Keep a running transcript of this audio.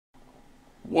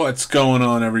What's going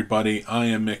on, everybody? I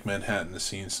am Mick Manhattan, the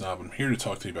Scene Snob. I'm here to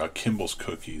talk to you about Kimball's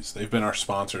Cookies. They've been our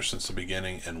sponsor since the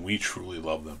beginning, and we truly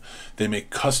love them. They make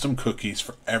custom cookies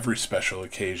for every special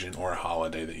occasion or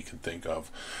holiday that you can think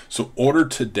of. So order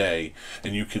today,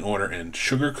 and you can order in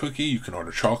sugar cookie, you can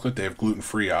order chocolate. They have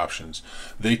gluten-free options.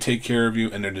 They take care of you,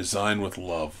 and they're designed with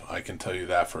love. I can tell you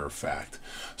that for a fact.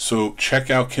 So check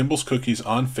out Kimball's Cookies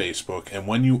on Facebook, and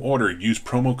when you order, use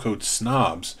promo code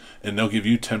SNOBS, and they'll give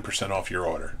you 10% off your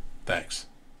order. Thanks.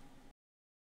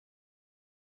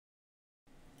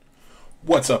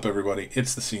 What's up, everybody?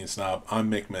 It's the Scene Snob. I'm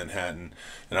Mick Manhattan,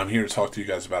 and I'm here to talk to you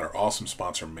guys about our awesome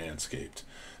sponsor, Manscaped.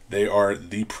 They are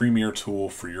the premier tool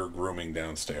for your grooming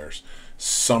downstairs.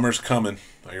 Summer's coming.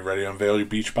 Are you ready to unveil your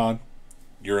beach bod?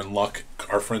 You're in luck.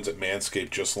 Our friends at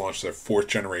Manscaped just launched their 4th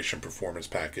generation performance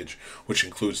package, which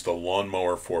includes the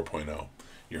Lawnmower 4.0.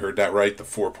 You heard that right, the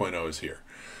 4.0 is here.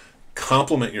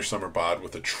 Complement your summer bod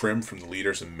with a trim from the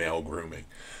leaders in male grooming.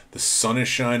 The sun is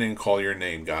shining, call your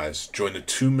name, guys. Join the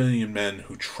 2 million men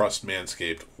who trust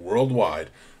Manscaped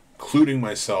worldwide, including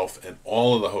myself and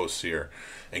all of the hosts here,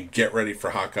 and get ready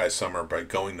for Hot Guy Summer by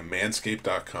going to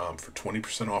manscaped.com for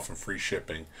 20% off and free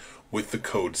shipping with the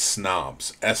code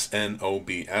SNOBS,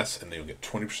 SNOBS, and they'll get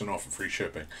 20% off and free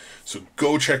shipping. So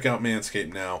go check out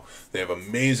Manscaped now. They have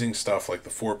amazing stuff like the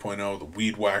 4.0, the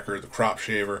Weed Whacker, the Crop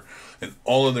Shaver, and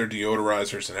all of their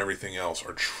deodorizers and everything else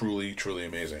are truly, truly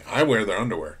amazing. I wear their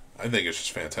underwear. I think it's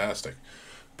just fantastic.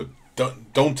 But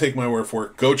don't take my word for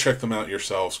it. Go check them out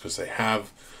yourselves because they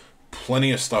have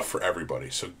plenty of stuff for everybody.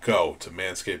 So go to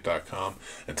manscaped.com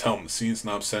and tell them the Scene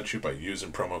Snob sent you by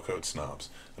using promo code SNOBS.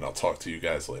 And I'll talk to you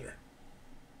guys later.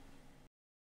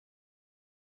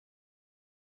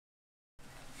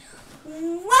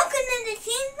 Welcome to the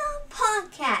Scene Snob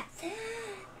podcast.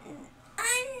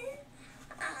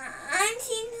 I'm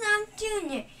Scene Snob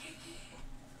Jr.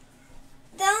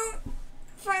 Don't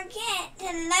forget to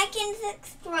like and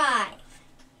subscribe.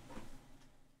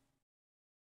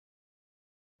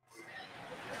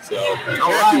 So,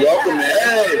 welcome, man.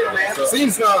 Hey, so,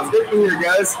 Scene Snobs, good to be here,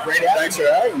 guys. Thanks for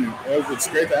having me. It's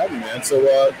great to have you, man.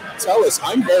 So, tell us,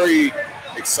 I'm very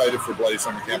excited for Bloody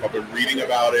Summer Camp. I've been reading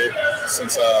about it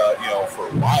since, for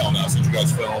a while now, since you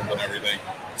guys filmed and everything.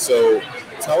 So,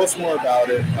 tell us more about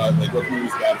it, like what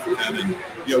movies about it for them, and,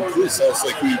 please tell us,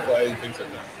 like, who you play and things like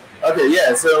that. Okay,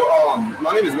 yeah, so,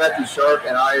 my name is Matthew Sharp,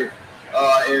 and I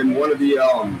am one of the,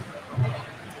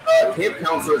 camp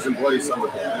counselors in Bloody Summer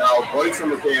Camp. Now, Bloody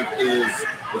Summer Camp is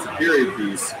a period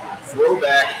piece,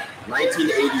 throwback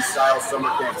 1980s style summer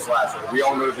camp slasher. We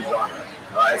all know the genre.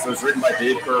 All right, so it's written by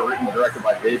Dave Kerr, written and directed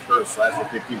by Dave Kerr, Slasher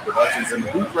 15 Productions, and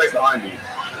the booth right behind me.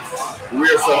 We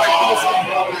are so hyped for this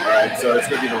thing. All right, so it's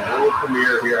going to be the world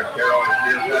premiere here at Carolina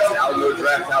Beer Fest, Alamo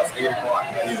Draft House, 8 o'clock.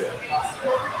 Be there.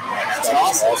 That's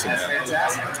awesome, man.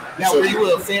 Fantastic. Now, were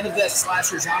you a fan of that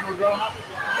slasher genre growing up?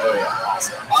 Oh, yeah.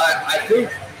 I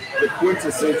think the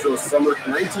quintessential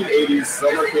 1980s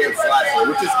summer camp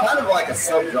slasher, which is kind of like a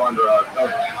subgenre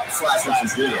of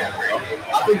slashers in general.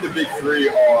 I think the big three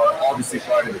are obviously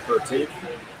Friday the 13th,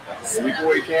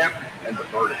 Sleepaway Camp, and The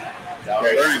Burning.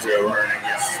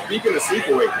 Speaking of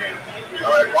Sleepaway Camp,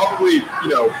 probably,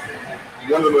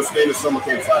 one of the most famous summer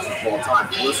camp slashers of all time,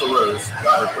 Melissa Rose,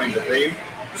 got her claim to fame.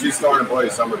 She's starring in Bloody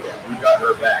Summer Camp. We got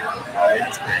her back, all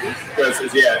right? Because,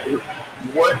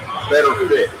 what better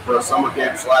fit for a summer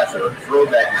camp slasher?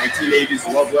 Throwback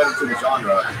 1980s love letter to the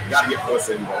genre. You got to get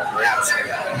Melissa involved, right?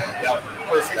 Yeah,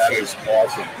 that is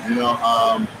awesome.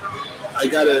 I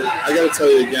gotta tell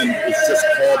you again, it's just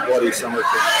called Bloody Summer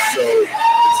Camp, so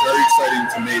it's very exciting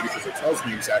to me because it tells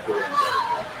me exactly what I'm getting.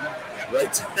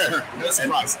 Right there.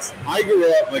 And I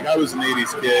grew up I was an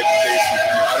 '80s kid. Basically,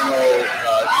 I don't know.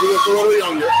 You look a little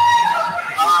younger.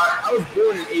 I was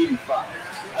born in '85.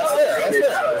 That's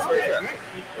fair.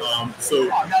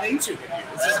 I'm not ancient with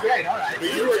you. This is great. All right.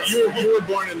 But you were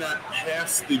born in that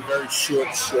past the very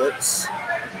short shorts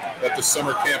that the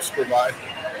summer camps provide.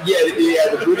 Yeah,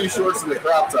 the booty shorts and the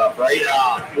crop top, right?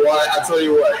 Well, I tell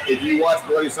you what, if you watch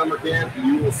Bloody Summer Camp,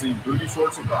 you will see booty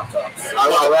shorts and crop tops. I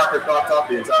want to rock a crop top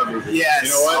the entire movie. Yes. You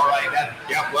know what? All right.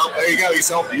 Well, there you go.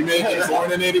 You may have been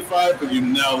born in '85, but you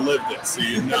now lived it, so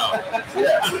you know.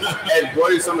 Yeah. And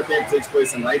Bloody Summer Camp takes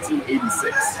place in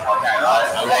 1986. Okay.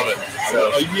 I love it.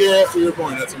 So, a year after you were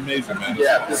born, that's amazing, man.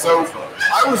 Yeah. So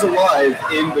I was alive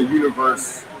in the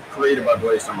universe created by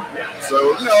Bloody Summer Camp.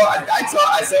 So, you know,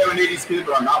 I say I'm an 80s kid,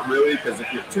 but I'm not really, because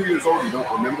if you're 2 years old, you don't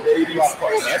remember the 80s. Well, of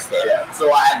course, that's fair. Yeah,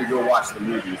 so I had to go watch the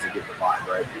movies to get the vibe,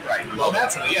 right? Right. Well,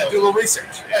 that's do a little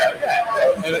research.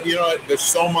 Yeah. And you know what? There's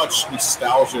so much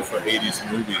nostalgia for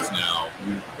 80s movies now,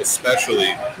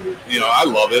 especially, you know, I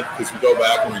love it because we go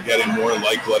back and we're getting more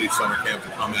like Bloody Summer Camp to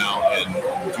come out and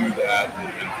do that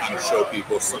and kind of show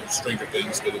people some Stranger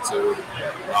Things did it too,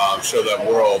 show that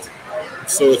world.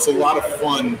 So it's a lot of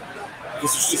fun.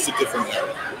 This is just a different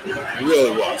era. It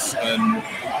really was. And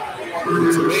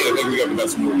to me, I think we got the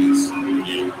best movies.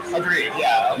 Agreed.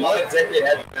 Yeah. What decade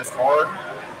had the best horror?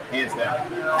 Hands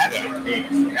down.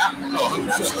 Yeah. Oh,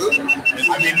 absolutely.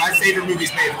 I mean, my favorite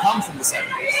movies may have come from the 70s.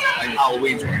 Like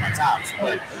Halloween's one of my tops,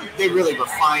 but they really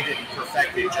refined it and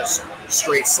perfected just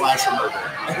straight slasher murder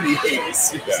in the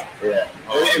 80s. Yeah.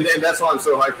 And that's why I'm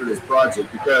so hyped for this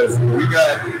project, because we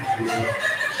got,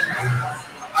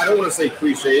 I don't want to say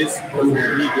cliches, because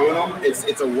we're redoing them.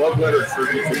 It's a love letter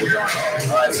tribute to the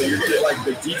genre. All right, so you're getting like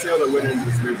the detail that went into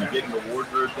this movie, getting the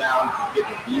wardrobe down,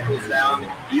 getting the vehicles down,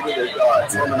 even the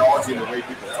terminology and the way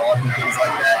people talk and things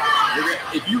like that.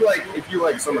 If you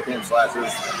like summer camp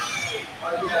slashers,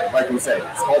 like we said,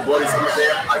 it's called Bloody Summer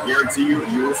Camp. I guarantee you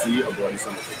will see a Bloody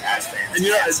Summer Camp. That's fantastic. And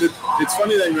you know, it's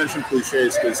funny that you mentioned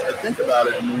cliches because I think about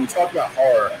it, and when we talk about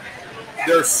horror,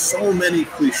 there's so many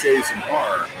cliches in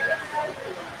horror.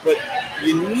 But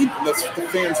that's what the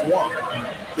fans want.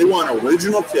 They want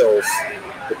original kills,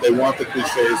 but they want the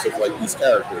cliches of like these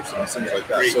characters and things like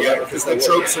that. So because the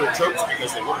tropes are tropes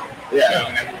because they work. Yeah.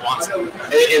 And everyone wants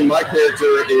it. And my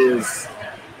character is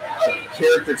a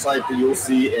character type that you'll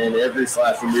see in every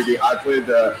slasher movie. I played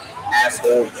the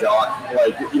asshole jock,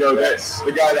 like, you know, that's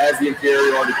the guy that has the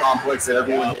inferiority complex that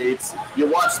everyone hates. You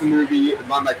watch the movie.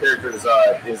 My character is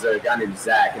a guy named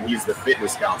Zach, and he's the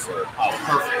fitness counselor. Oh,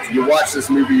 perfect. You watch this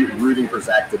movie rooting for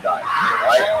Zach to die.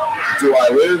 Right? Do I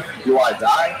live? Do I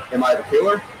die? Am I the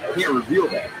killer? I can't reveal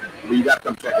that. But you got to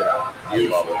come check it out. I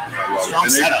love it. Strong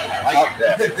setup. I like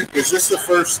that. Is this the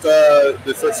first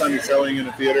time you're showing in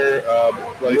a theater?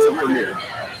 World premiere.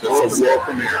 It's a world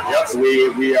premiere. Yep.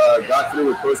 We got through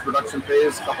with post-production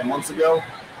phase a couple months ago.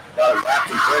 Got it wrapped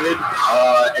and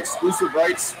printed. Exclusive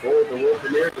rights for the world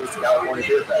premiere goes to California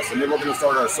Beer Fest. And then we're going to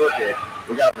start our circuit.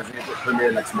 We got a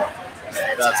premiere next month.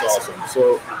 That's awesome.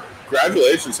 So,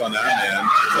 congratulations on that, man.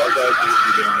 Love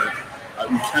that you're doing it.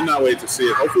 We cannot wait to see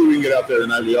it. Hopefully we can get out there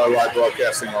tonight. We are live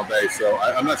broadcasting all day, so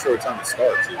I'm not sure what time it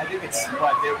starts. I think it's a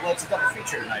double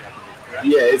feature tonight, I believe, correct?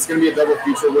 Yeah, it's going to be a double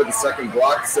feature with the second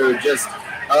block, so just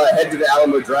head to the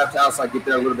Alamo Draft House. Get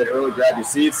there a little bit early, grab your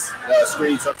seats.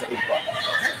 Screening starts at 8 o'clock.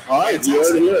 All right, you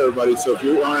heard it here, everybody. So if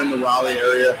you are in the Raleigh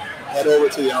area, head over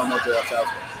to the Alamo Draft House.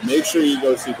 Make sure you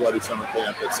go see Bloody Summer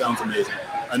Camp. It sounds amazing.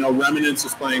 I know Remnants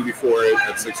is playing before it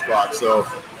at 6 o'clock, so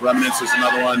Remnants is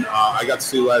another one I got to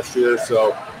see last year,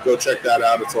 so go check that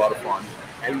out. It's a lot of fun.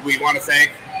 And we want to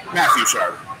thank Matthew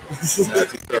Sharp.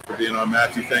 Matthew Sharp for being on.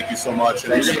 Matthew, thank you so much.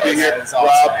 And Thank you, being here, It's Rob.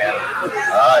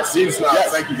 awesome, Seems nice.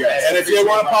 Yes. Thank you, guys. And if you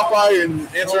want to pop by and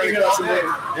answer any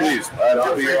questions, please.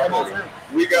 I'll be be here.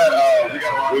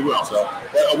 We will. So,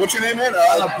 what's your name, man?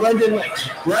 Brendan Lynch.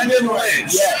 Brendan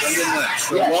Lynch. Yes. Brendan Lynch.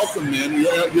 So Yes. welcome, man.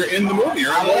 You're in the movie.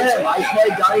 You're in the movie. I play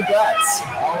Donnie Glatz.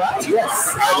 All right.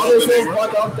 Yes. I love the name.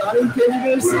 Fuck off, Donnie. Can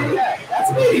you go see that?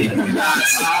 That's me.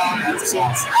 That's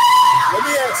awesome. Let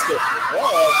me ask you.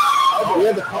 We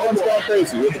have the clowns going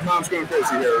crazy. We have the clowns going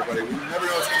crazy here, everybody. We never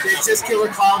know what's going to It's just killer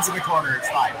clowns in the corner. It's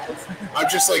fine. I'm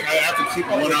just like, I have to keep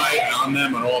one eye on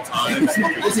them at all times.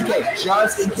 It's okay.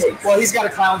 Just in case. Well, he's got a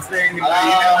clown's thing. You never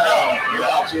know.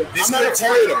 I'm not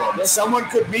afraid of them. Someone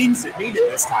could mean it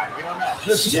this time. We don't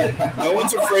know. No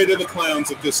one's afraid of the clowns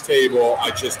at this table.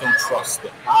 I just don't trust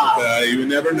them. You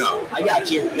never know. I got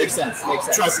you. Makes sense.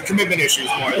 Trust and commitment issues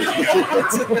more.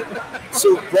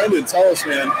 So, Brendan, tell us,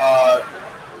 man.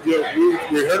 We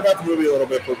heard about the movie a little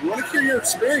bit, but we want to hear your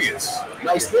experience.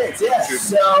 My experience, yeah.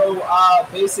 So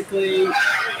basically,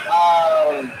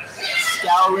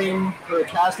 scouring for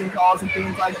casting calls and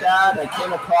things like that, I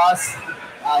came across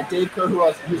Dave Kerr,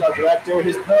 who's our director,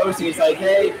 his post. He's like,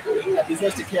 hey, at these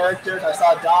list of characters, I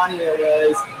saw Donnie. It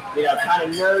was, kind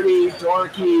of nerdy,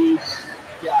 dorky,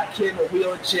 kid in a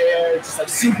wheelchair, just like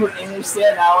super innocent.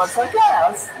 And I was like, yeah,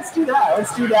 let's do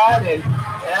that. And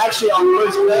actually, on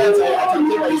first glance, I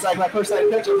told him, he's like, my personality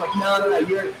picture. I was like,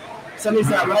 no, somebody's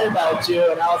not right about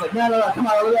you. And I was like, no, come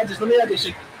on, let me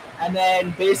audition. And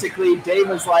then basically, Dave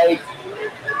was like,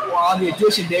 on the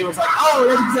audition, Dave was like, oh,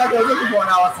 that's exactly what I was looking for. And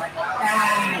I was like,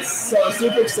 so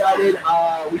super excited.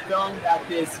 We filmed at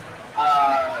this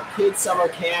kids summer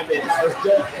camp. It was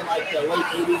built in like the late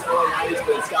 80s, early 90s,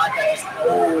 but it's got that just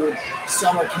old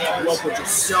summer camp look, which is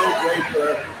so great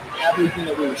for everything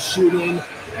that we were shooting.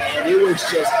 And it was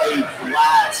just a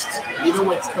blast. Even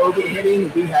with COVID hitting,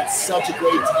 we had such a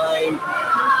great time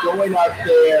going up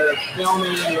there,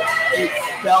 filming. It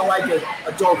felt like an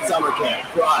adult summer camp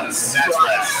for us.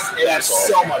 It was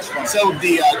so much fun. So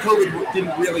the COVID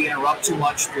didn't really interrupt too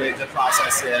much the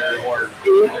process there, or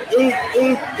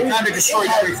it kind of destroyed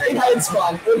everything. It had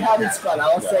its fun. I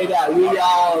will say that. We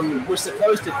were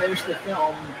supposed to finish the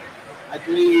film, I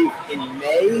believe, in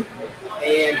May,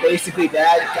 and basically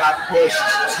that got pushed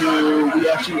to, we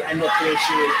actually ended up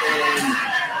finishing it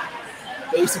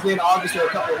in August. There were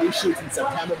a couple of reshoots in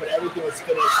September, but everything was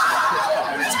finished.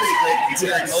 That's pretty great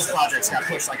considering most projects got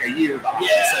pushed like a year behind.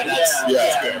 So that's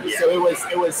good. So it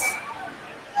was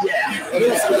Like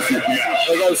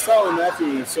I was telling Matthew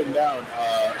when he was sitting down,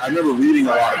 I remember reading a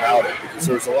lot about it because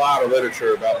there was a lot of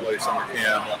literature about Bloody Summer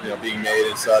Camp, being made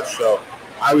and such. So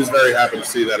I was very happy to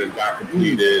see that it got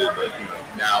completed, and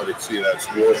that, now to see that it's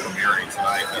world premiering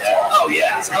tonight. That's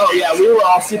awesome. Oh yeah, we were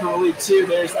all super relieved too.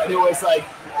 There was like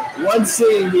one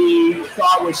scene we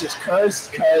thought was just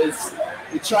cursed because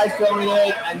we tried filming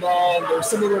it, and then there was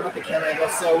something weird with the camera angle,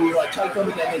 so we were like, tried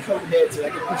filming it again, and then COVID hit, so I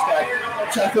could push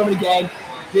back, tried filming it again.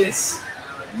 This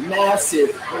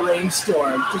massive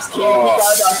rainstorm just came. We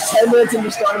got about 10 minutes and we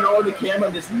started rolling the camera,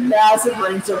 and this massive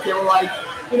rainstorm came. We're like,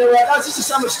 you know what, that's just a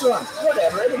summer storm.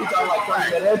 Whatever, it'll be done in like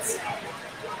 20 minutes.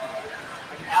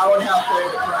 Hour and a half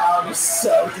later, the crowd is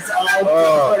soaked. It's all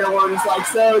we're just like,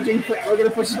 so we're going to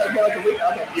push it back down like a week.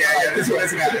 Okay. Yeah, this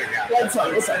one's happening. It's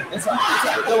fine.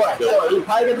 Don't worry. We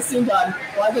probably got the scene done.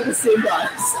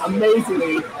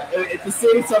 Amazingly, the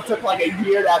scene itself took like a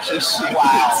year to actually shoot.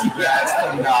 Wow, that's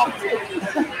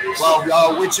phenomenal.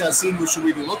 Well, which scene should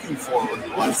we be looking for when we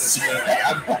watch this movie?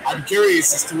 I'm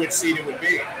curious as to which scene it would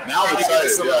be. Now I'm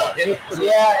excited.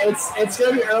 It's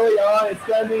going to be early on. It's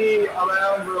going to be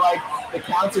around where like the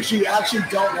counter. You actually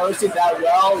don't notice it that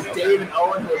well. Dave and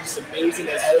Owen, who are just amazing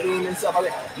at editing and stuff like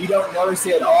that, you don't notice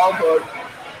it at all, but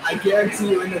I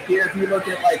guarantee you in the theater, if you look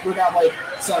at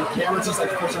some cameras, just like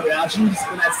personal reactions,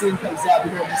 when that scene comes out,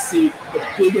 you're going to see the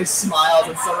biggest smiles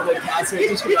on some of the castmates.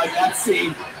 Just be like, that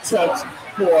scene took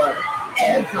forever.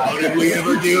 How did we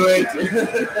ever do it?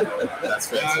 That's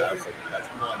fantastic. That's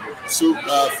wonderful. So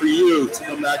for you to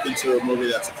come back into a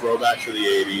movie that's a throwback to the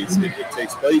 80s, it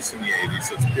takes place in the 80s,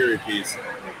 so it's a period piece.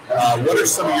 What are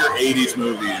some of your 80s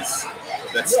movies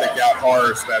that stick out,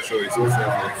 horror especially?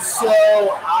 So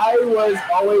I was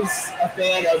always a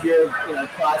fan of your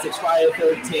classics, Friday the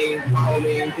 13th,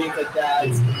 Halloween, things like that.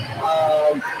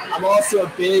 I'm also a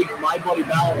big My Bloody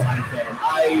Valentine fan.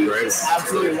 I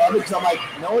absolutely love it because I'm like,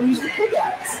 no one used to pick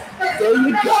guys. There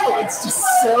you go. It's just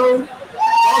so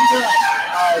well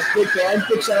done. Big fan,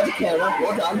 big shout out to Canada.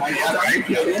 Well done.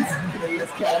 Canadians.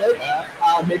 Canada.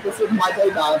 Make this with My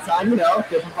Bloody Valentine. They're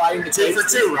providing the 2 for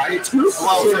 2, right? 2 for 2.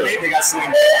 Well, for me, they got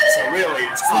Celine Dion, so really,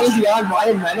 it's Celine Dion,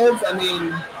 Ryan Reynolds. I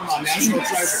mean, come on, national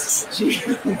treasures. Jeez.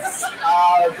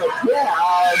 But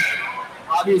yeah.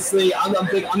 Obviously, I'm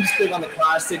just big on the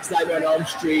classics, Nightmare on Elm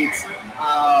Street.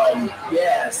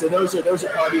 So those are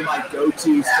probably my go-tos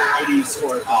for 80s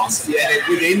horror films. Awesome. Yeah. And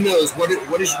within those,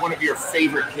 what is one of your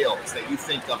favorite kills that you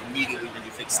think of immediately when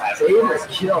you think slasher? Favorite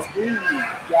kills? Ooh,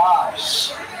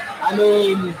 gosh. I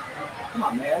mean, come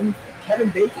on, man. Kevin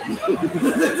Bacon.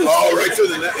 Right to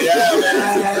the net. Yeah,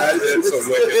 man. That's so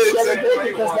wicked. Kevin Bacon,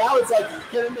 because now it's like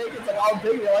Kevin Bacon's like all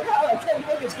big. You're like, Kevin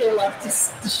Bacon's getting left to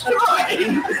destroy.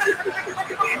 And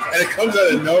it comes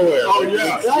out of nowhere. Oh,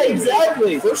 yeah. Right,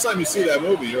 exactly. First time you see that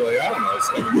movie, you're like, I don't know.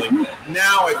 It's like,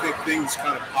 now I think things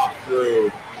kind of pop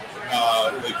through.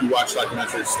 Like you watch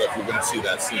documentary stuff, you're going to see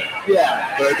that scene.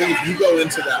 Yeah. But I think if you go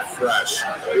into that fresh,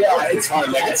 it's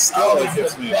hard. Like it still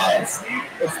hits me. It's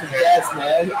the best,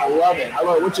 man. I love it.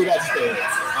 What's your guys' favorite?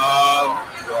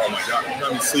 Oh my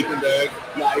God! Sleeping Bag.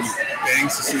 Nice.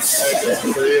 Bangs to Sleeping Bag.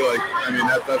 That's pretty.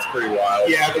 That's pretty wild.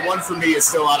 Yeah, the one for me is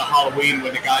still out of Halloween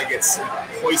when the guy gets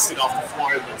hoisted off the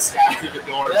floor and then stabbed through the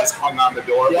door, just hung on the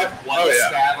door with one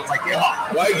stab. It's like,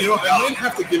 yeah. Well, I might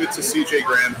have to give it to C.J.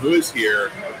 Graham, who is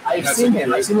here. I've seen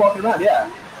him. I've seen him walking around. Yeah.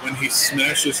 When he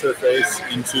smashes her face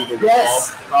into the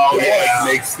Yes. wall,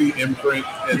 it makes the imprint,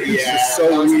 and it's just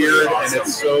so weird, and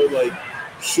it's so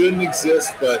shouldn't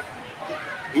exist, but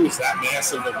he was that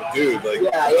massive of a dude. All right,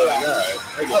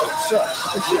 Sure.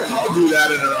 I'll do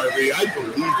that in an RV. I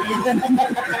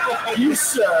believe in you. You,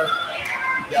 sir.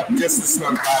 Yep, just the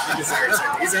snug clap. He deserves it.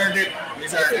 He's earned it.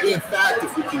 He's earned it. In fact,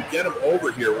 if we can get him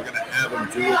over here, we're going to have him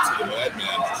do it to the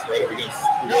Madman, just right up against.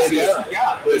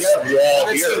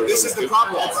 This is the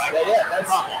prop wall, right? Yeah, that's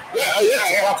prop wall.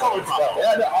 Yeah, totally prop wall.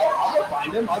 Yeah, no, I'll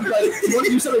find him. I'm like, you want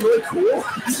to do something really cool?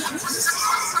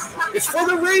 It's for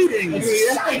the ratings.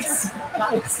 Nice.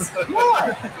 Come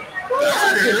on.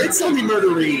 It's something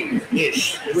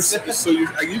murdery-ish. So you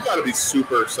got to be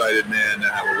super excited, man, to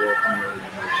have a world premiere.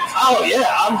 Oh yeah,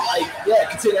 I'm like,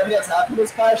 considering everything that's happened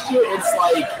this past year,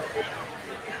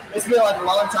 it's been like a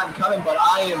long time coming, but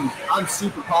I'm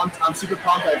super pumped. I'm super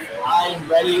pumped. I'm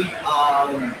ready.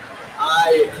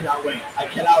 I cannot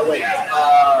wait.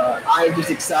 I'm just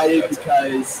excited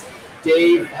because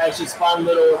Dave has just fun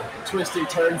little twists and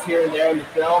turns here and there in the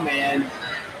film, and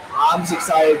I'm just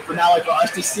excited for now, like for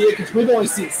us to see it, because we've only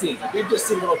seen scenes. Like, we've just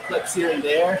seen little clips here and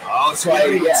there. Oh, so I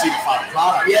didn't even see the final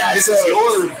product. Yeah, this is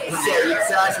yours.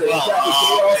 Exactly. Well, They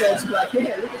all said, like,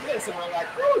 hey, look at this, and we're like,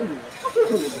 ooh.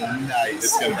 Nice.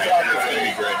 It's gonna be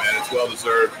great, man. It's well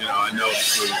deserved. I know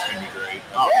this movie's gonna be great.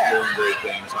 Doing great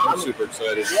things. I'm super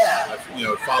excited. Yeah.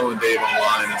 Following Dave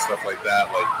online and stuff like that.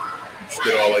 Like, just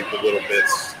get all like the little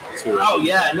bits to it. Oh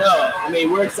yeah, no. I mean,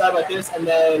 we're excited about this, and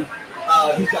then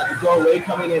he's got The Go Away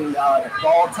coming in the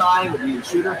fall time, the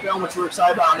shooter film, which we're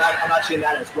excited about. I'm actually in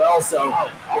that as well, so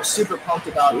we're super pumped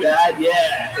about that.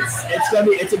 Yeah,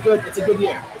 it's a good year. It's a good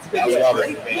year. Love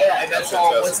it. Yeah, And that's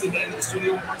all. What's the name of the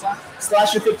studio one more time?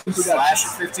 Slasher 15 Productions. Slasher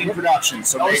 15 Productions.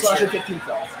 So make Slasher sure. 15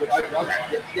 films. Okay.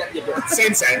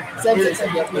 Same. Same.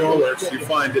 It all works. You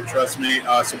find it, trust me.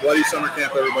 So Bloody Summer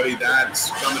Camp, everybody,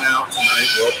 that's coming out tonight,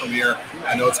 world premiere.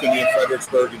 I know it's going to be in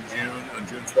Fredericksburg in June, on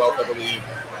June 12th, I believe.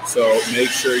 So make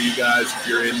sure you guys, if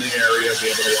you're in the area, be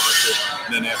able to watch it.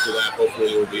 And then after that,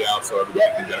 hopefully it will be out so everybody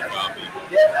can get a copy.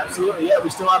 Yeah, absolutely. Yeah, we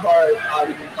still have our,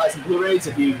 we can buy some Blu-rays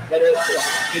if you better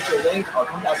get your link or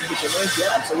come down and get your link.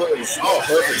 Yeah, absolutely. Oh,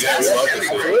 perfect. Yeah, we love to see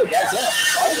it. Absolutely. Yeah.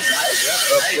 Awesome, guys.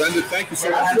 Yeah, Brenda, thank you so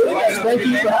much. Thank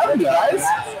you for having me, guys.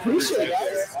 Appreciate it,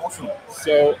 guys. Awesome.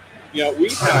 So, we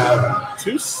have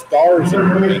two stars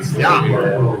in this. Yeah.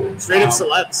 Straight up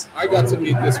celebs. I got to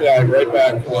meet this guy right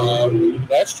back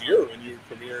last year when you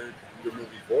premiered your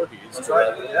movie Voorhees. That's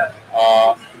right.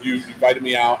 Yeah. You invited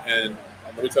me out, and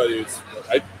let me tell you,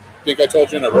 I think I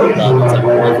told you and I wrote about it. It's like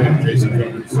one of my favorite Jason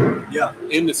films. Yeah.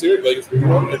 In the series,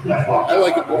 I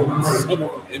like it more than some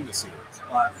of them in the series.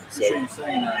 So you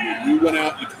saying that, man. You went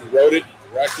out, you wrote it,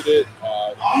 directed it,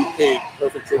 you paid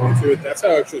perfect tribute to it. That's how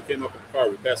I actually came up in the car.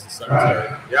 We passed the cemetery.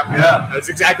 Yeah. That's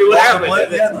exactly what happened.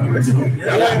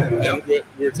 And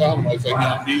we were talking, I was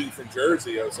like, being from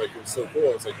Jersey, I was like, it was so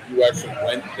cool. It's like you actually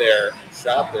went there and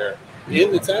shot there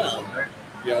in the town,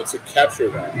 to capture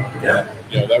that.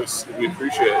 Yeah. That was, we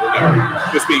appreciate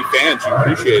it. Just being fans, you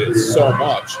appreciate it so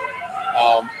much.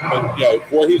 But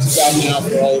Voorhees is out now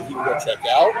for all of you to go check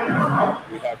out.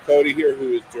 We have Cody here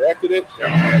who has directed it.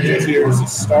 Just here is the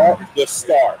star. The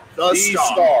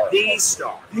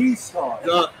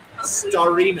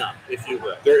starina, if you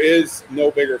will. There is no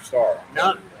bigger star.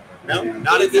 No,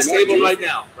 not at this table right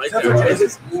now. Right there.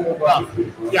 Well,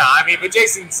 yeah, I mean, but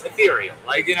Jason's ethereal.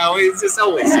 Like, it's just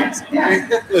always sexy.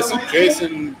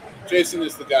 Listen, Jason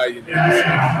is the guy you need.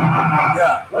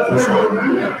 Yeah.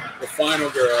 The final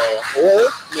girl, or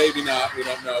maybe not. We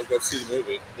don't know. Go see the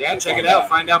movie. Yeah, check it out.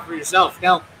 Find out for yourself.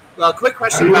 Now, quick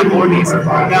question about Voorhees.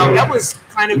 Now, that was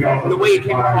kind of the way it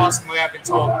came across and the way I've been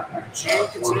told. Do you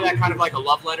consider that kind of like a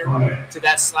love letter to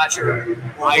that slasher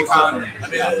icon? I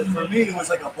mean, for me, it was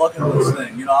like a bucket list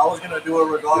thing. I was going to do it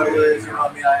regardless.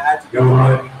 I had to do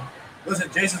it.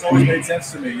 Listen, Jason's always made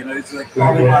sense to me. He's like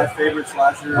probably my favorite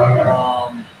slasher.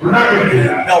 No,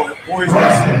 Voorhees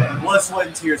was blood, sweat,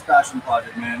 and tears passion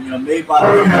project, man. Made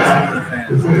by the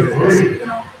fans.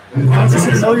 It's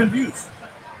just 1 million views.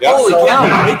 Yeah. Holy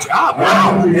cow! Great job!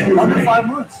 Wow! In under 5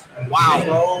 months. Wow!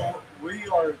 So we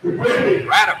are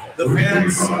Radical. The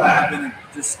fans have been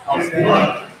just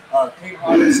outstanding. Kate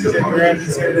Hodges, CJ Graham,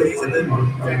 he's been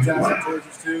fantastic towards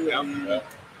us too.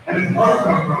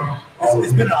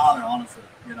 It's been an honor, honestly.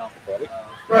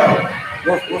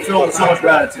 We're filled with so much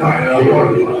gratitude.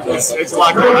 It's a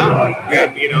lot going on.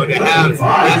 And, to have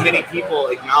that many people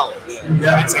acknowledge,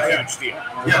 it's a huge deal.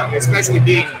 Yeah, especially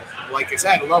being, like you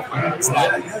said, a love letter.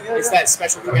 It's that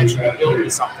special connection to build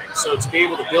with something. So to be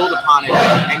able to build upon it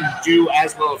and do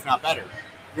as well, if not better,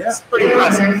 it's pretty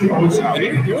impressive. And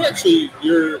we do want to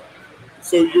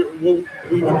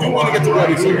get to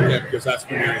Bloody Summer Camp because that's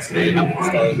when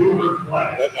you're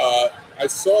But I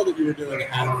saw that you were doing a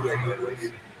Hatfield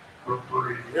movie.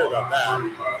 hear about that,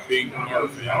 being horror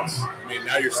fans. I mean,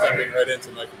 now you're stepping right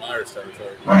into Michael Myers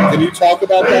territory. Can you talk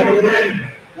about that a little bit?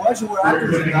 Well, actually, we're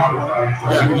actors in that one.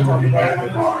 Yeah, we're talking about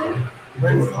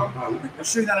it. We're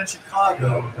shooting that in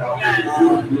Chicago.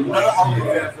 Another Halloween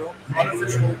fan film,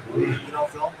 unofficial,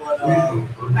 film, but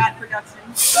Bad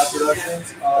Productions. Bad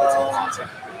Productions.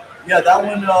 Yeah, that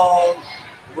one.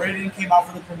 Rating came out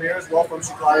for the premiere as well from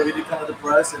Chicago. He did kind of the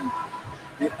press, and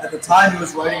at the time he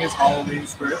was writing his Halloween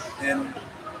script, and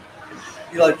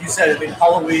like you said, I mean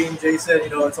Halloween, Jason,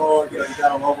 it's all you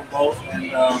gotta love them both,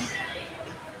 and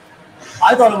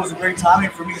I thought it was a great timing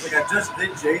for me. Like I just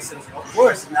did Jason, so of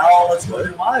course now let's go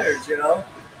do Myers, and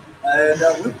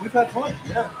we've had fun,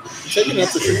 yeah. Taking up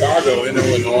to Chicago in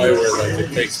Illinois, where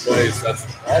it takes place, that's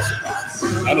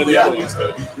awesome. None of the other ones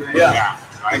did. Yeah.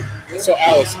 Right. So,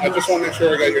 Alice, I just want to make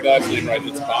sure I got your dad's name right.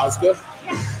 It's Bosca?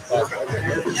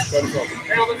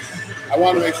 I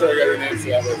want to make sure I got your name so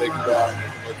that way they can go out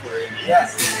and look for you.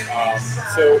 Yes.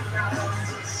 So,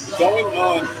 going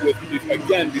on with,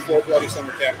 again, before Bloody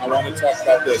Summer Camp, I want to talk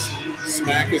about this.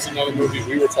 Smack is another movie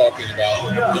we were talking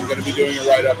about. I'm going to be doing a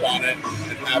write-up on it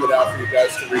and have it out for you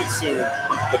guys to read soon.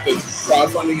 But the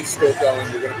crowdfunding is still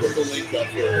going. We're going to put the link up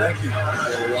here. Thank you.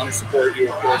 We want to support you,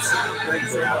 of course. Thank you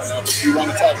so much. Do you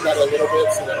want to talk about it a little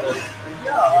bit? So that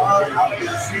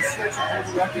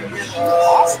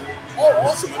Awesome. Oh,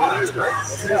 awesome. That's great.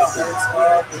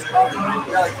 It's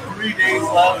probably like 3 days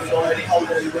left, so any help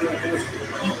that you can do is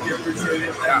deeply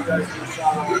appreciated. Thank you guys for the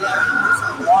shout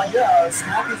out.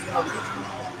 Smack is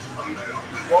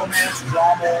romance,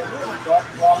 drama, dark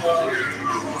drama.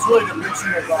 It's really a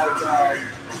depiction about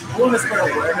I want to spread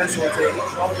awareness or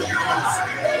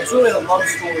it's really a love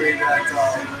story that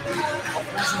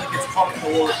unfortunately gets caught in the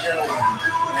world of heroin.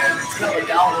 And it's kind of a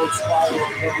downward spiral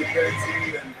of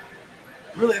pregnancy, and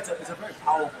really it's a very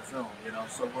powerful film,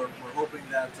 so we're hoping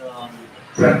that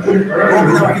we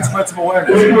can spread some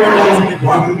awareness.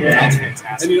 That's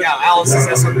fantastic. And Alice, is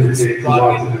that something that's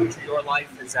brought into your life?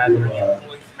 Is that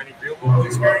pulling from any real world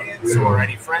experience or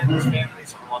any friends,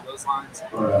 families, along those lines?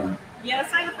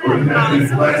 Yes, I have had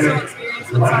some personal experience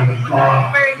with a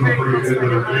very, very close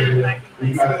friend of mine back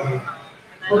in high school.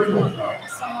 And then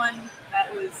someone that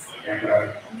was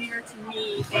near to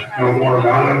me, they had a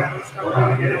family that was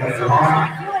struggling with it. So I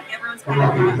feel like everyone's kind of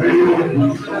got a little bit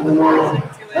of a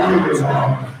connection to it.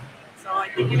 So I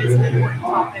think it is an important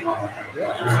topic.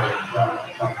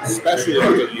 Especially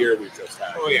after the year we just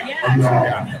had. Oh, yeah.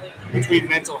 Definitely. Between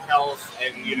mental health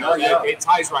and, it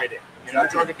ties right in.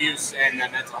 Drug abuse and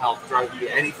mental health,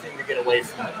 anything to get away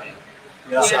from the pain.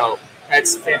 Yeah. So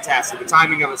that's fantastic. The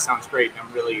timing of it sounds great.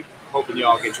 I'm really hoping you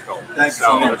all get your goal. Thanks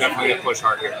so we're definitely going to push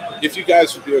hard here. If you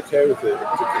guys would be okay with it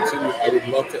to continue, I would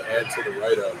love to add to the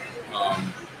write-up.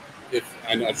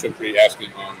 And I shouldn't be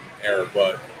asking on air,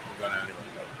 but I'm going to anyway.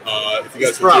 If you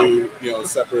guys could do,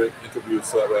 separate interviews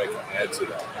so that way I can add to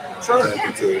that. Sure.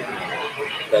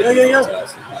 That'd be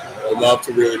fantastic. I'd love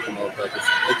to really promote that.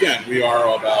 Again, we are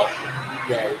all about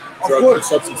drug and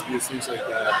substance abuse, things like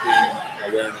that,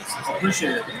 being awareness.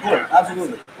 Appreciate it. Yeah,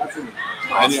 absolutely.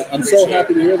 And I'm so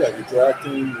happy to hear that. You're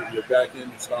directing, you're back in,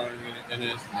 you're starring in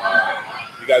it.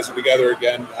 You guys are together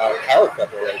again, power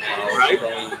couple right now. Right?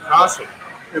 Awesome.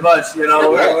 Pretty much,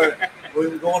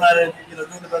 we're going at it,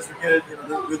 doing the best we can.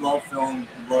 We love film,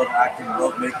 we love acting, we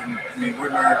love making. We're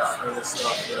nerds for this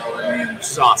stuff.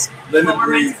 It's awesome. Live and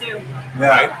breathe.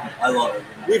 Yeah, I love it.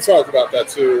 We talked about that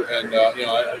too, and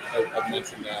I've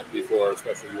mentioned that before,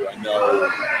 especially you. I know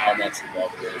how much you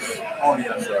love this. Oh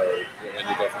yeah. So,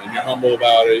 and you're humble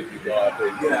about it. You go out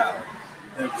there. Yeah.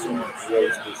 Thank you so much.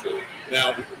 Really appreciate it.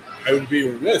 Now, I would be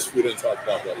remiss if we didn't talk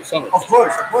about Bloody Summer. Of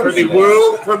course. For the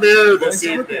world premiere this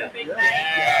evening.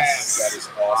 Yes, that is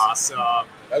awesome.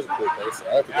 That's a cool place.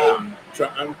 I have to go.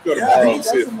 I'm going Yeah, tomorrow and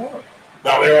see it. more.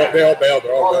 No, they all bailed.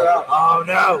 They're all bailed. Oh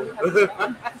no!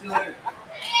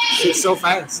 It's so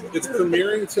fast. It's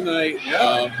premiering tonight.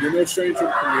 You're no stranger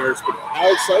to premieres, but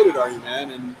how excited are you,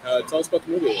 man? And tell us about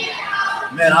the movie a little bit.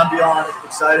 Man, I'm beyond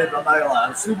excited. I'm not gonna lie.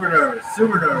 I'm super nervous.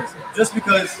 Just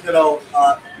because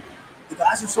the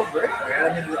guys are so great,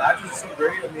 man. I mean, the actors are so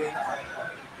great. I mean,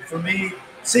 for me,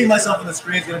 seeing myself on the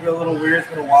screen is gonna be a little weird. It's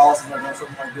been a while since I've done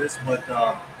something like this, but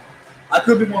I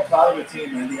couldn't be more proud of the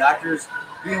team, man. The actors,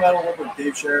 being able to work with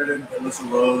Dave Sheridan, Alyssa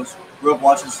Rose, grew up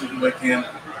watching Sleepaway Camp,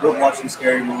 grew up watching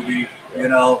Scary Movie. It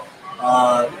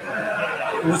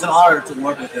was an honor to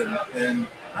work with him, and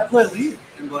I play lead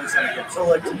in Bloody Summer Camp.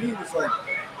 So, to me, it was like,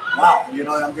 wow, I'm getting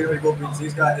ready to go against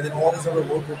these guys, and then all these other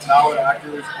local talent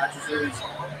actors, actresses.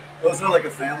 It was really like a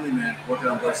family, man, working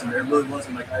on Blessing. It really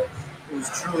wasn't it was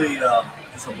truly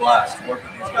just a blast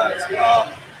working with these guys.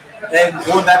 And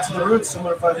going back to the roots,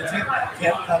 similar to Friday the 13th,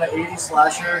 camp kind of 80s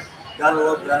slasher. Gotta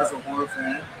love that as a horror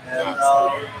fan. And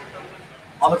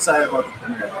I'm excited about the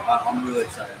premiere. I'm really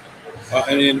excited.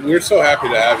 I mean, we're so happy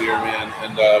to have you here, man.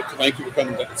 And thank you for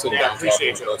coming and sitting down.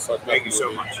 Appreciate you. Thank you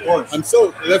so much.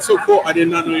 That's so cool. I did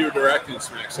not know you were directing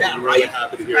Smack, so I'm really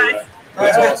happy to hear that.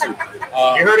 That's awesome.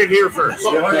 You heard it here first.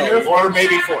 Or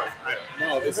maybe fourth.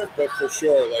 No, but for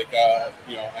sure, like,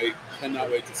 I cannot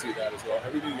wait to see that as well.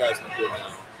 Everything you guys have been doing.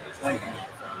 Thank you.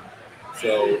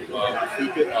 So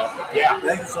keep it up. Yeah.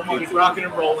 Thank you so much. Keep rocking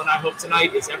and rolling. I hope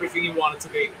tonight is everything you want it to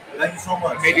be. Thank you so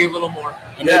much. Maybe a little more.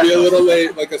 And maybe a little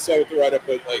late, like I said with the write-up,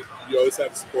 but like you always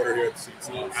have a supporter here at the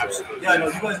Snobs. So. Absolutely. Yeah, I know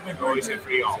you guys have been Always here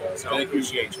for y'all. So thank you.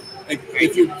 Appreciate you. And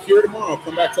if you're here tomorrow,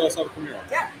 come back to us on the premiere.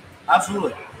 Yeah.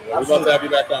 Absolutely. We'd love to have you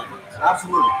back on.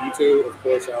 Absolutely. You too, of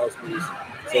course, Alice, please.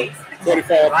 So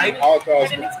 45, Right? Holocaust.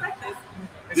 I didn't expect this.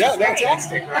 Yeah, that's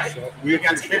fantastic, right? So, We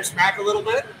got to hip smack a little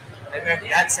bit, and then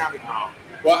that sounded wrong.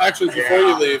 well, actually, before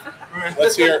you leave,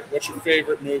 let's hear what's your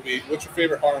favorite movie? What's your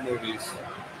favorite horror movies?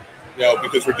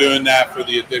 Because we're doing that for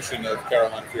the edition of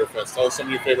Carolina Fear Fest. Tell us some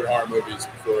of your favorite horror movies.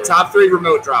 Before. Top 3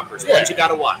 remote droppers. What you got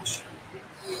to watch?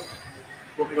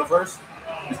 Want me to go first?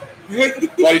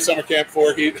 Bloody Summer Camp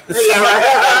 4 Heat.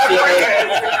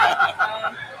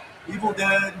 Evil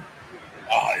Dead.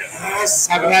 Oh, Yes.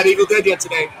 Haven't had Evil Dead yet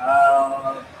today.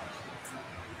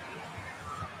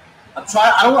 I'm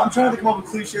trying to come up with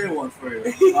cliche ones for you.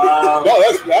 No,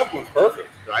 that one's perfect,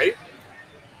 Right?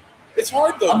 It's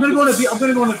hard though. I'm gonna go to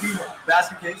the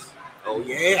basket case. Oh,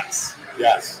 yes.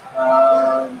 Yes.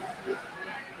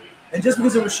 And just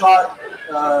because it was shot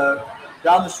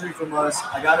down the street from us,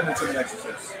 I got him into The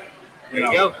Exorcist. There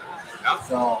you go.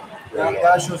 So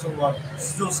that shows some love. It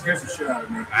still scares the shit out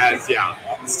of me.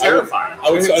 It's terrifying.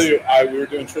 I would tell you, we were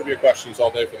doing trivia questions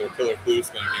all day for their Killer Clues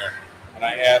thing here, and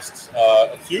I asked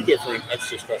a few different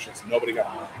Exorcist questions, and nobody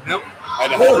got them right. Nope. I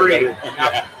know. Agree.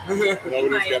 Yeah.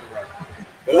 Nobody's getting it right.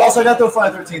 But also, I got the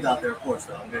Friday the 13th out there, of course.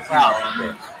 Though. You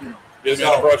just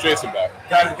gotta brought Jason back.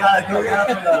 Gotta put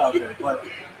that out there. But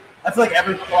I feel like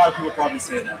a lot of people probably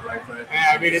say that, right? But,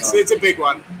 Yeah, I mean, it's a big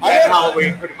one.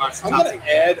 Halloween, pretty much. I'm going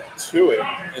to add to it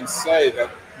and say that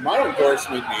my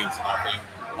endorsement means nothing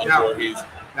on Voorhees,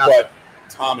 but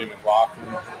Tommy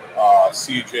McLaughlin,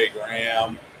 C.J.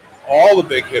 Graham, all the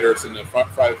big hitters in the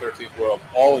Friday the 13th world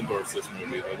all endorsed this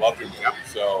movie. They loved your movie.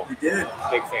 So we did.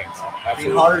 Big fans.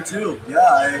 Being Hotter too.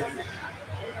 Yeah.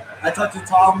 I talked to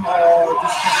Tom just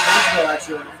a couple days ago,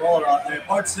 actually, on the phone. And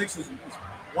Part 6 was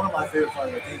one of my favorite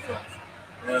Friday the 13th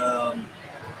films.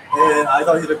 And I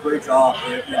thought he did a great job.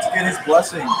 And to get his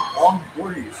blessing on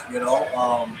Voorhees,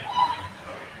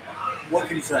 what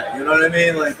can you say? You know what I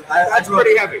mean? Like, That's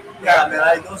pretty heavy. Yeah,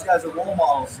 man. Those guys are role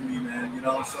models to me, man.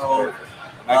 So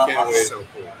I can't wait. So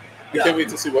cool. I can't wait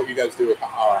to see what you guys do with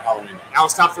Halloween. Now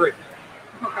it's top 3.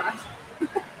 Oh gosh.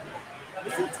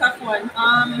 It's a tough one.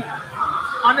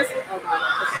 Honestly, oh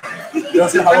god.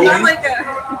 Just I'm Halloween. not like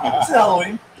a. It's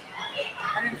Halloween.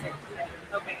 I didn't say it.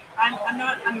 Okay. I'm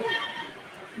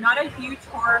not a huge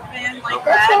horror fan like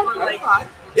that. Or like.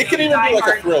 It can even be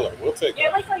like a thriller. We'll take it.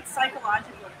 Yeah, like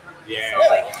psychological. Yeah. So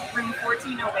like Room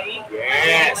 1408.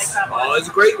 Yes. Like that one. Oh, it's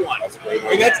a great one.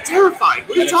 And that's terrifying.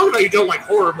 What are you talking about? You don't like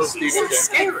horror movies. It's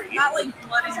scary. Not like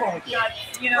blood and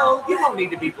guts, You don't need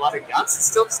to be blood and guts. It's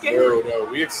still scary. No.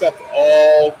 We accept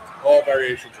all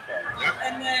variations of that.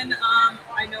 And then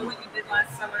I Know What You Did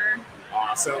Last Summer.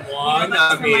 Awesome one. Like,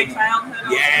 I from mean, my childhood.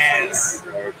 yes.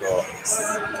 Very cool.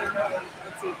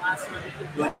 Let's see, last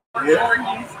one.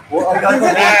 Yeah. Well, I got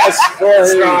Yes,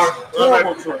 Voorhees.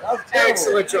 terrible choice. That was terrible.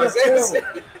 Excellent choice. That's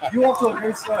terrible. You off to a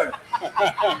great start. You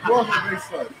off to a great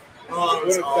start. I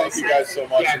want to thank you guys so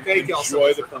much. Yeah, thank you all so Enjoy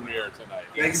much. the premiere tonight.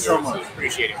 Thank you so much.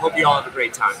 Appreciate it. Hope you all have a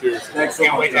great time. Seriously. Thanks so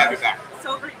Can't much. wait to have you back.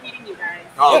 So great meeting you guys.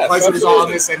 Oh, Yes, pleasure is all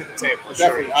on absolutely. this end of the table. For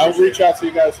Definitely. sure. I'll reach out to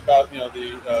you guys about the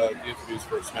interviews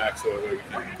for Smack so that we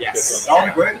can Yes. get some. That would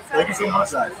be great. Thank you so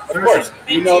much, guys. Of course.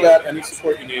 You know that any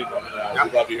support you need, let me know.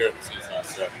 We'd love you here at the Scene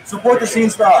Snobs. So. Support the Scene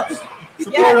Snobs.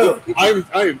 Support them. I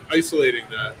am isolating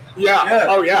that. Yeah. Yeah.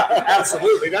 Oh, yeah.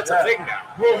 Absolutely. That's a thing now.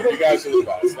 You guys are the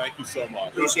best. Thank you so much.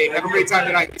 Appreciate it. Have a great time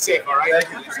tonight. Be safe, all right?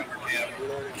 Thank you.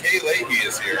 And Kay Leahy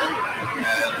is here.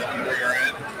 And we're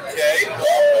in. Kay, Hey,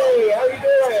 how you doing?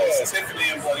 it's Tiffany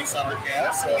and Bloody Summer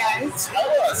Camp. So tell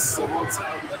us. You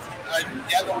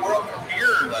had the world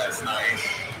premiere last night.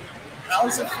 How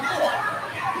does it feel?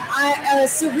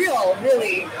 Surreal,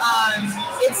 really.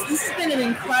 This has been an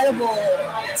incredible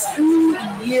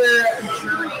 2-year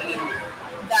journey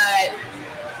that,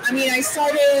 I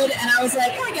started and I was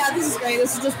like, oh my God, this is great.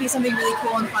 This will just be something really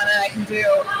cool and fun that I can do.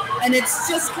 And it's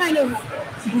just kind of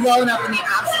blown up in the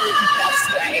absolute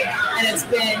best way, and it's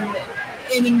been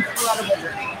an incredible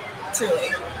journey,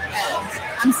 truly. And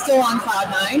I'm still on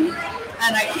cloud 9,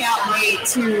 and I can't wait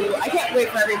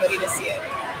for everybody to see it.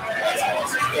 That's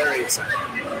awesome. Very exciting.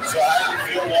 So how do you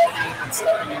feel walking and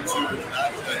stepping into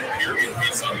not the period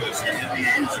piece of this? You're in the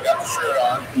age, you got the shirt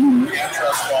on, you got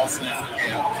trust falls now.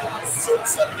 So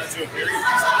stepping into a period piece,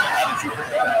 how did you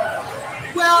prepare?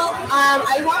 Well,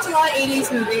 I watch a lot of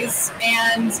 80s movies,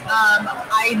 and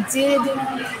I did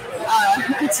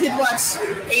watch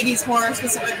 80s horror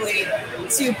specifically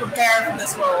to prepare for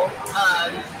this role,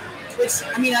 which,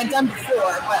 I mean, I'd done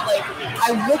before, but, like,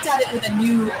 I looked at it with a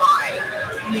new eye.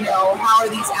 You know, how are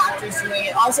these actors doing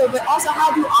it? But also,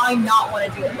 how do I not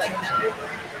want to do it like them?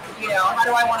 You know, how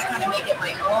do I want to kind of make it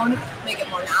my own, make it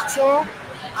more natural,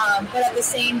 but at the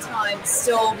same time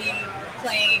still be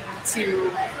playing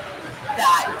to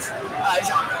that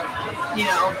genre. You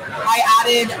know, I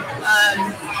added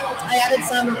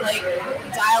some like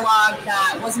dialogue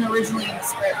that wasn't originally in the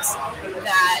script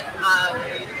that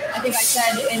I think I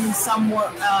said in some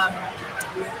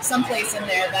place in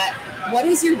there that, what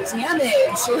is your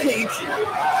damage? Like,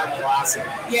 Classic.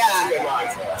 Yeah.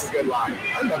 That's a good line.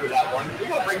 I remember that one. We're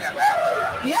gonna bring that back.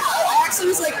 Yeah, I actually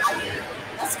was like,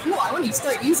 that's cool. I want to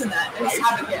start using that and just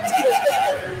have it here.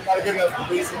 Not a good enough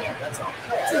police in there. That's all.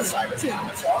 That's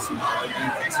awesome.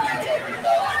 Thanks for talking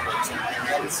about it. We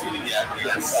haven't seen it yet.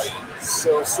 We're excited.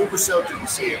 So super stoked to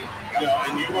see it. You know,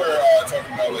 and you were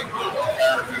talking about like the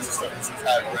characters and stuff that you've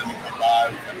had Brendan come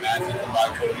by, and Matthew come by,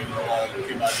 Cody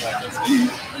came by like this.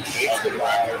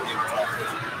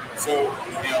 So,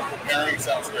 you know, preparing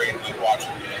sounds great, like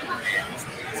watching the games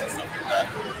and stuff like that.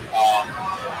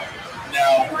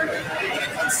 Now, when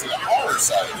it comes to the horror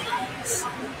side of things,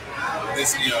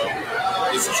 this is your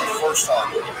first horror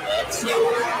movie, correct? So,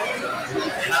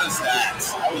 how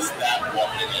is that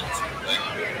walking into? Like,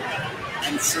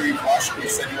 I'm sure you watched it. You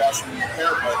said you watched it in your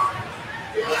hair, but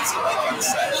what is it like on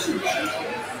set?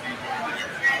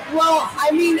 Well,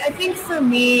 I mean, I think for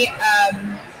me,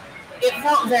 it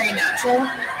felt very natural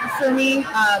for me.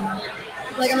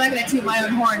 Like, I'm not going to toot my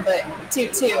own horn, but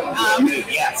toot too.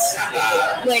 Yes.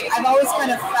 Like, I've always kind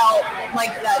of felt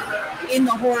like that in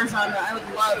the horror genre, I would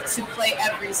love to play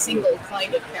every single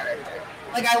kind of character.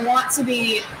 Like, I want to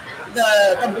be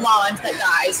the blonde that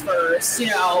dies first, you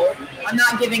know. I'm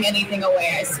not giving anything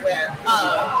away, I swear.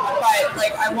 But,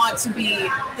 like, I want to be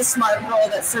the smart girl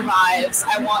that survives.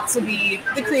 I want to be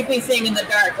the creepy thing in the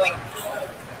dark, like,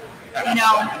 you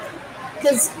know.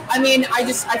 Because, I mean, I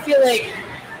feel like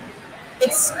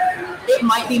it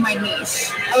might be my niche.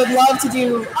 I would love to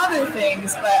do other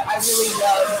things, but I really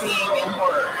love being in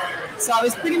horror. So I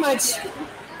was pretty much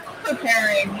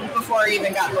preparing before I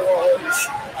even got the role.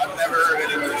 I've never heard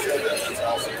anybody say that. That's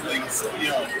awesome. Things, you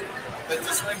know, that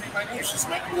this might be my niche. This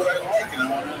might be what I like and I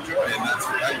want to enjoy. And that's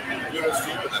kudos to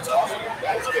you. That's awesome.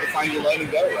 That's going to find your lane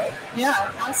and go, right?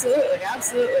 Yeah, absolutely. And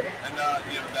you know,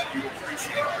 that you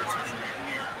appreciate art, especially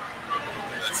here.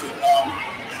 That's it. You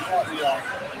know,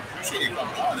 appreciate you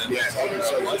coming on. And thank you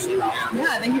so much.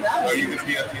 Yeah, thank you for having me. Are you going to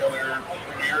be at the other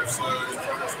premieres in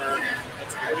Fredericksburg?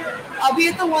 I'll be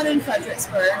at the one in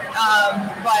Fredericksburg,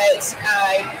 but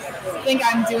I think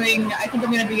I'm going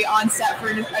to be on set for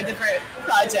a different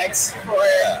project for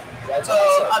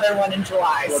the other one in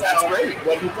July. Well, so that's great.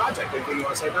 What new project? Anything you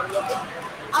want to say about it?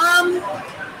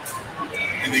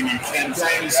 Anything you can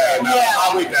say? Yeah.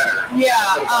 Probably better.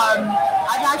 Yeah,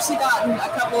 I've actually gotten a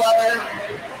couple other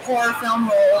horror film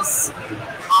roles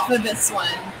off of this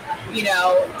one, you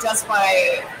know,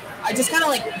 I just kind of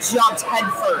like jumped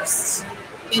headfirst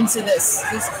into this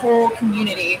whole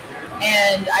community,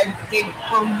 and they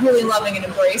were really loving and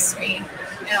embraced me,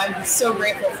 and I'm so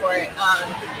grateful for it.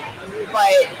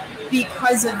 But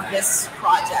because of this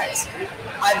project,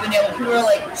 I've been able, people are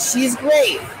like, she's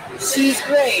great.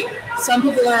 Some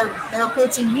people they're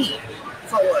approaching me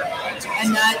for work,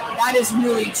 and that is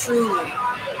really, truly,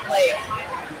 like,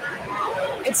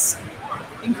 it's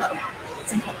incredible.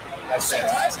 It's incredible. That's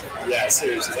fantastic. Yeah,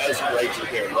 seriously, that is great to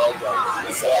hear. Well done.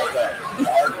 It's like the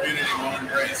art community will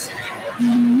embrace it.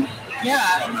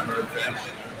 Yeah. I'm a member of the family.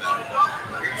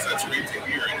 That's great to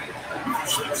hear.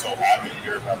 I'm so happy to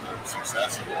hear about the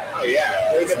success of it. Oh,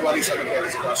 yeah. Really good Bloody Summer Camp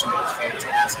discussion was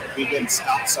fantastic. We've been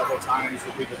stopped several times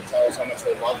for people to tell us how much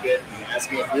they loved it and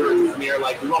asking if we were in the premiere,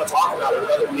 like, we want to talk about it with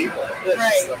other people.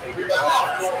 Right. So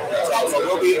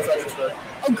we'll be in Fredericksburg.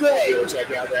 Oh, good. You'll check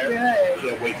it out there. Good.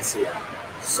 Can't wait to see it.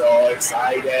 So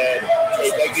excited.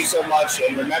 Hey, thank you so much.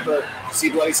 And remember, see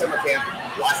Bloody Summer Camp,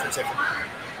 watch for Tiffany.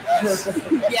 Yes.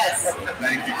 Yes.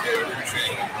 Thank you, kid.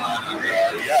 Appreciate it.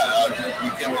 We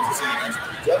can't wait to see you guys.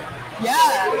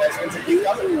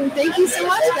 Yeah. Thank you so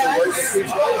much, guys.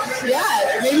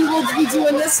 Yeah. Maybe we'll be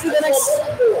doing this for the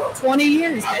next 20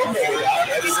 years.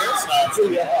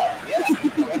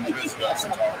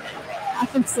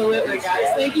 Absolutely,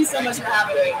 guys. Thank you so much for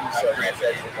having me.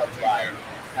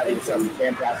 Having some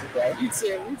fantastic day. You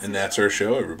too. And that's our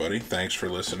show, everybody. Thanks for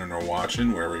listening or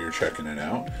watching, wherever you're checking it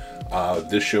out.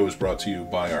 This show is brought to you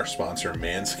by our sponsor,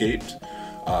 Manscaped.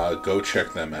 Go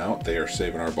check them out. They are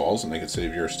saving our balls, and they can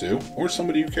save yours too, or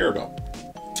somebody you care about.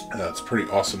 It's a pretty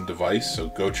awesome device, so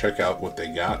go check out what they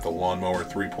got, the Lawnmower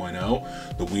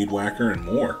 3.0, the Weed Whacker, and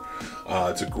more.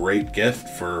 It's a great gift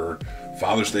for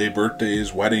Father's Day,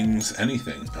 birthdays, weddings,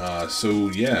 anything. So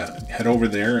yeah, head over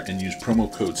there and use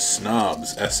promo code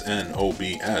SNOBS,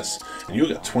 S-N-O-B-S, and you'll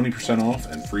get 20% off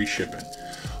and free shipping.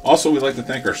 Also, we'd like to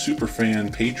thank our super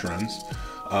fan patrons.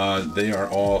 They are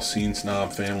all Scene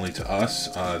Snob family to us.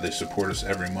 They support us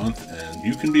every month, and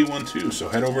you can be one too. So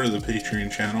head over to the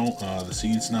Patreon channel, the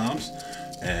Scene Snobs,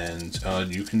 and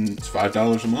it's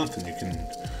 $5 a month, and you can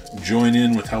join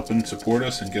in with helping support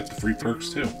us and get the free perks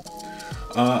too.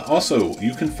 Also,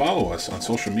 you can follow us on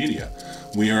social media.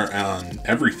 We are on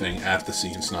everything at the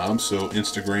Scene Snobs, so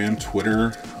Instagram,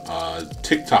 Twitter,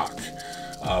 TikTok.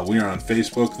 We are on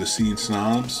Facebook, the Scene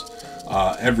Snobs.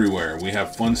 Everywhere. We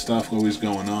have fun stuff always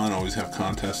going on, always have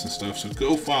contests and stuff, so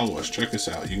go follow us, check us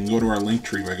out. You can go to our link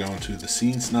tree by going to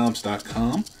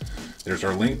thescenesnobs.com. There's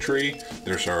our link tree,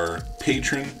 there's our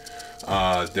patron,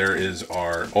 there is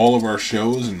all of our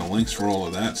shows and the links for all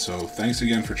of that, so thanks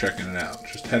again for checking it out.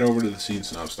 Just head over to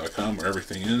thescenesnobs.com where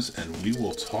everything is, and we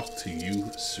will talk to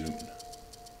you soon.